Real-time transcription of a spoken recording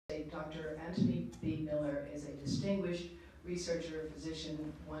Dr. Anthony B. Miller is a distinguished researcher,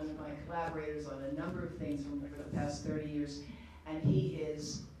 physician, one of my collaborators on a number of things for the past 30 years, and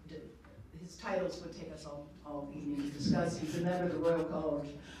his titles would take us all evening to discuss. He's a member of the Royal College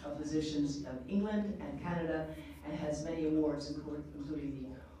of Physicians of England and Canada, and has many awards, including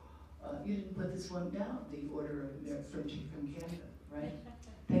the, you didn't put this one down, the Order of Merit from Canada, right?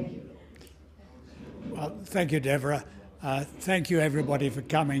 Thank you. Well, thank you, Deborah. Thank you, everybody, for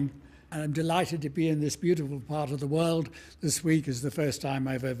coming. I'm delighted to be in this beautiful part of the world. This week is the first time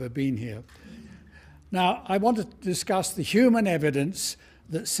I've ever been here. Now, I want to discuss the human evidence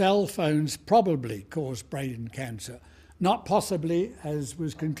that cell phones probably cause brain cancer, not possibly, as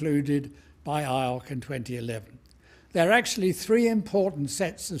was concluded by IOC in 2011. There are actually three important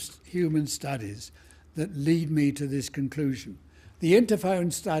sets of human studies that lead me to this conclusion. The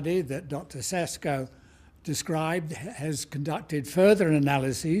Interphone study that Dr. Sasko described has conducted further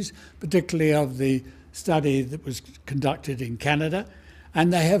analyses, particularly of the study that was conducted in Canada,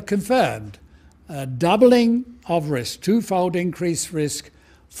 and they have confirmed a doubling of risk, twofold increased risk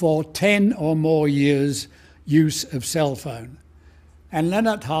for 10 or more years use of cell phone. And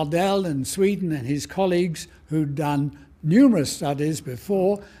Lennart Hardell in Sweden and his colleagues, who'd done numerous studies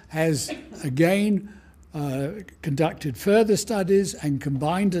before, has again conducted further studies and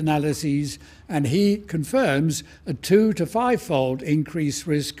combined analyses, and he confirms a 2 to 5-fold increased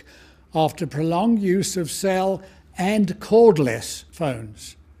risk after prolonged use of cell and cordless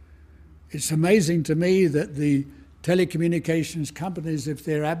phones. It's amazing to me that the telecommunications companies, if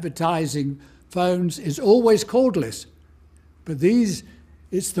they're advertising phones, is always cordless. But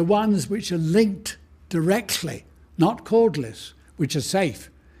it's the ones which are linked directly, not cordless, which are safe.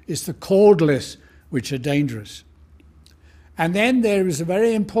 It's the cordless which are dangerous. And then there is a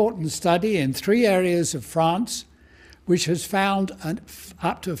very important study in 3 areas of France which has found an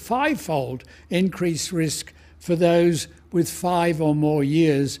up to 5-fold increased risk for those with 5 or more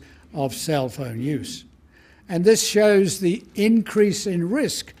years of cell phone use. And this shows the increase in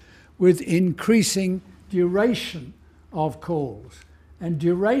risk with increasing duration of calls. And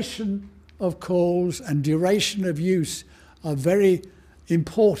duration of calls and duration of use are very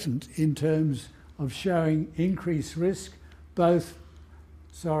important in terms of showing increased risk, both,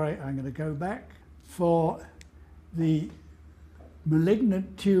 sorry, I'm going to go back, for the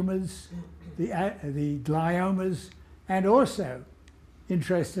malignant tumours, the gliomas, and also,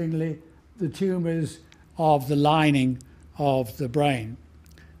 interestingly, the tumours of the lining of the brain.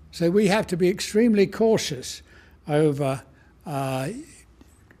 So we have to be extremely cautious over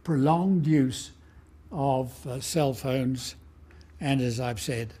prolonged use of cell phones, and as I've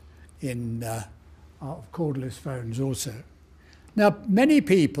said, in of cordless phones also. Now, many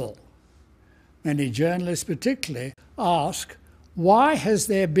people, many journalists particularly, ask, why has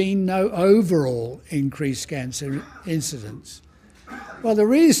there been no overall increased cancer incidence? Well, the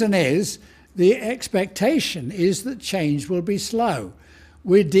reason is the expectation is that change will be slow.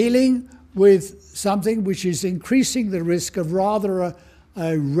 We're dealing with something which is increasing the risk of rather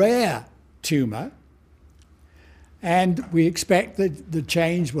a rare tumour, and we expect that the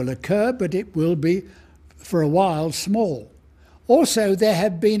change will occur, but it will be, for a while, small. Also, there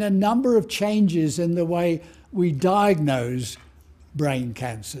have been a number of changes in the way we diagnose brain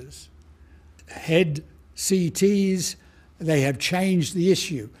cancers. Head CTs, they have changed the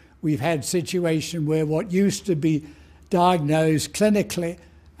issue. We've had a situation where what used to be diagnosed clinically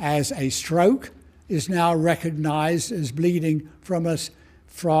as a stroke is now recognised as bleeding from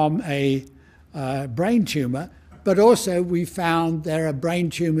a brain tumour, but also we found there are brain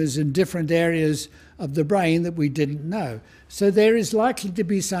tumours in different areas of the brain that we didn't know. So there is likely to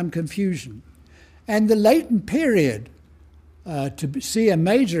be some confusion. And the latent period to see a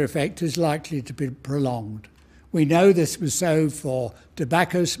major effect is likely to be prolonged. We know this was so for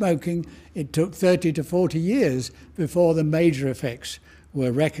tobacco smoking. It took 30 to 40 years before the major effects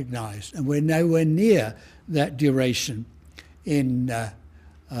were recognised, and we're nowhere near that duration in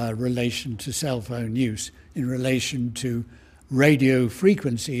relation to cell phone use, in relation to radio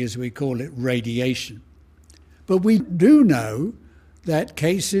frequency, as we call it, radiation. But we do know that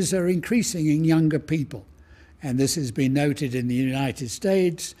cases are increasing in younger people, and this has been noted in the United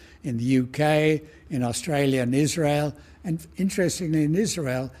States, in the UK, in Australia and Israel. And interestingly, in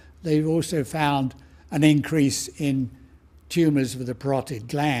Israel, they've also found an increase in tumours of the parotid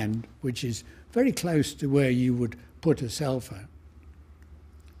gland, which is very close to where you would put a cell phone.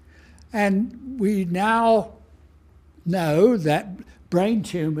 And we now know that brain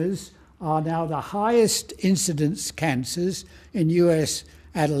tumours are now the highest incidence cancers in US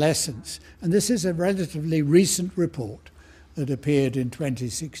adolescents. And this is a relatively recent report. that appeared in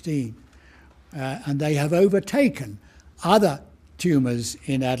 2016. And they have overtaken other tumours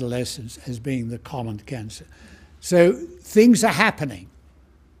in adolescence as being the common cancer. So things are happening.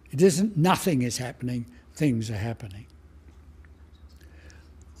 It isn't nothing is happening, things are happening.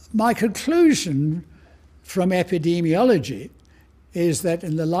 My conclusion from epidemiology is that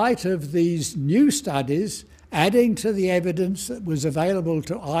in the light of these new studies, adding to the evidence that was available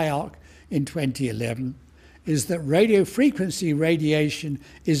to IARC in 2011, is that radiofrequency radiation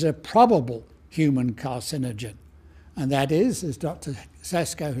is a probable human carcinogen. And that is, as Dr.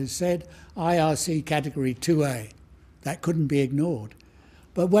 Sasko has said, IRC category 2A. That couldn't be ignored.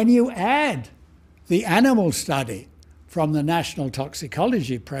 But when you add the animal study from the National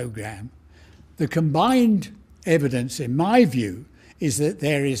Toxicology Program, the combined evidence, in my view, is that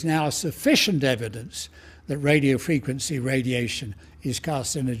there is now sufficient evidence that radiofrequency radiation is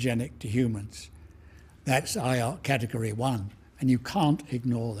carcinogenic to humans. That's IARC category 1, and you can't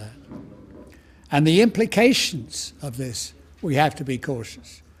ignore that. And the implications of this, we have to be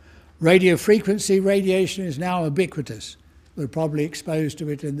cautious. Radiofrequency radiation is now ubiquitous. We're probably exposed to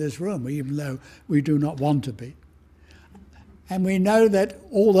it in this room, even though we do not want to be. And we know that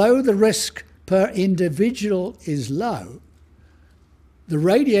although the risk per individual is low, the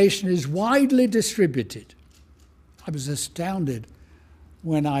radiation is widely distributed. I was astounded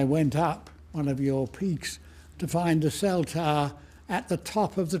when I went up one of your peaks to find a cell tower at the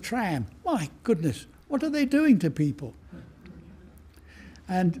top of the tram. My goodness, what are they doing to people?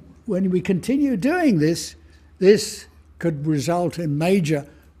 And when we continue doing this, this could result in major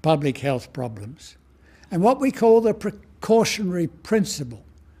public health problems. And what we call the precautionary principle.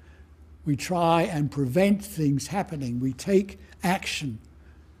 We try and prevent things happening. We take action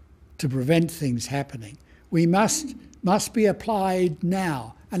to prevent things happening. We must be applied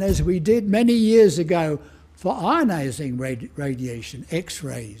now. And as we did many years ago for ionizing radiation,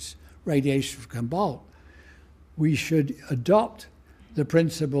 X-rays, radiation from cobalt, we should adopt the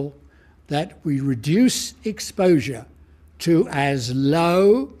principle that we reduce exposure to as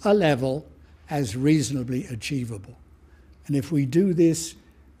low a level as reasonably achievable. And if we do this,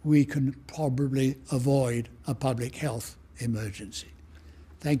 we can probably avoid a public health emergency.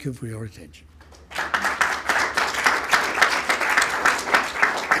 Thank you for your attention.